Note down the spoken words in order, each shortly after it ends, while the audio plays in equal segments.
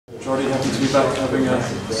Jordi, happy to be back having a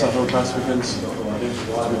Saturday past weekends.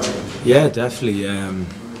 Yeah, definitely.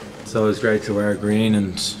 It's always great to wear green,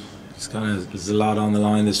 and there's a lot on the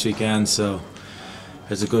line this weekend, so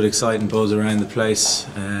there's a good exciting buzz around the place.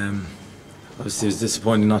 Obviously it was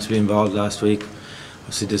disappointing not to be involved last week.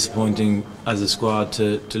 Obviously disappointing as a squad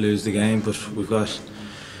to lose the game, but we've got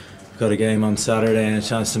a game on Saturday and a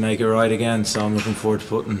chance to make it right again, so I'm looking forward to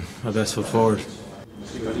putting my best foot forward. I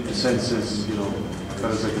think the sense is,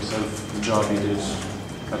 fellas like yourself, the job you did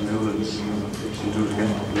at Newlands, you do it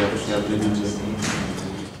again. You obviously have it in you.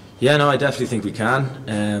 Yeah, no, I definitely think we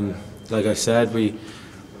can. Like I said, we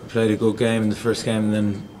played a good game in the first game, and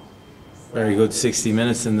then very good 60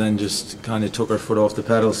 minutes, and then just kind of took our foot off the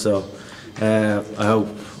pedal. So I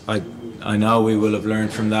know we will have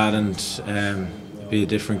learned from that, and be a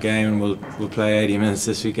different game, and we'll play 80 minutes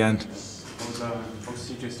this weekend. How's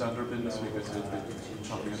CJ Stander been this week?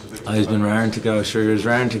 He's been raring to go. Sure, he was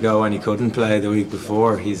raring to go when he couldn't play the week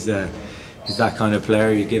before. He's that kind of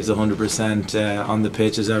player. He gives 100% on the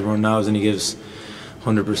pitch, as everyone knows, and he gives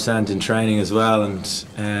 100% in training as well. And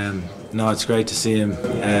no, it's great to see him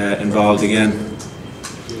involved again.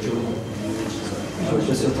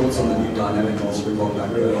 Just your thoughts on the new dynamic of Springboks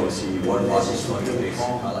back there. Obviously, one was like a big,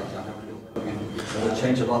 I like that. Will it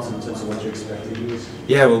change a lot in terms of what you expected?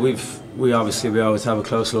 Yeah, well, we always have a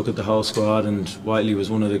close look at the whole squad, and Whiteley was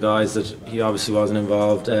one of the guys that he obviously wasn't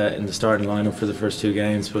involved in the starting lineup for the first two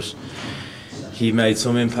games, but he made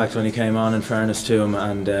some impact when he came on, in fairness to him,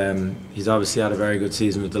 and he's obviously had a very good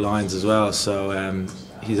season with the Lions as well, so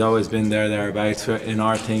he's always been thereabouts in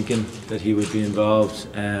our thinking that he would be involved.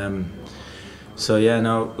 So yeah,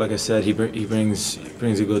 no, like I said, he brings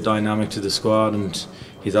a good dynamic to the squad, and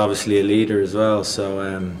he's obviously a leader as well.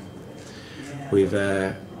 So we've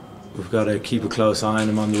got to keep a close eye on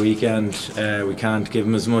him on the weekend. We can't give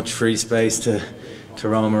him as much free space to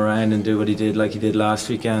roam around and do what he did like he did last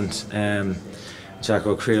weekend. Jack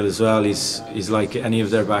O'Creel as well. He's like any of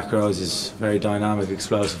their back rows. He's a very dynamic,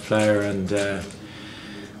 explosive player, and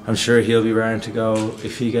I'm sure he'll be raring to go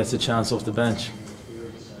if he gets a chance off the bench.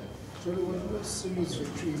 Series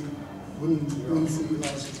victory win for you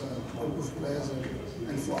guys as a group of players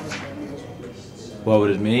and for us? What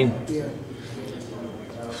would it mean? Yeah.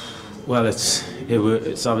 Well, it's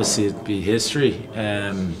obviously it'd be history.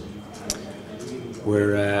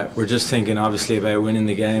 We're just thinking obviously about winning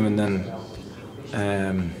the game, and then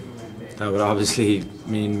that would obviously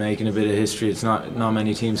mean making a bit of history. It's not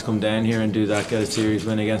many teams come down here and do that, get a series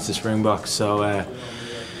win against the Springboks. So.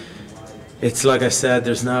 It's like I said,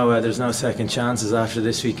 there's no second chances after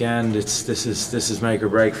this weekend. This is make or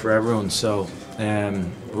break for everyone. So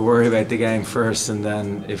we'll worry about the game first, and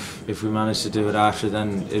then if we manage to do it after,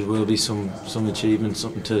 then it will be some achievement,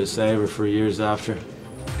 something to savour for years after.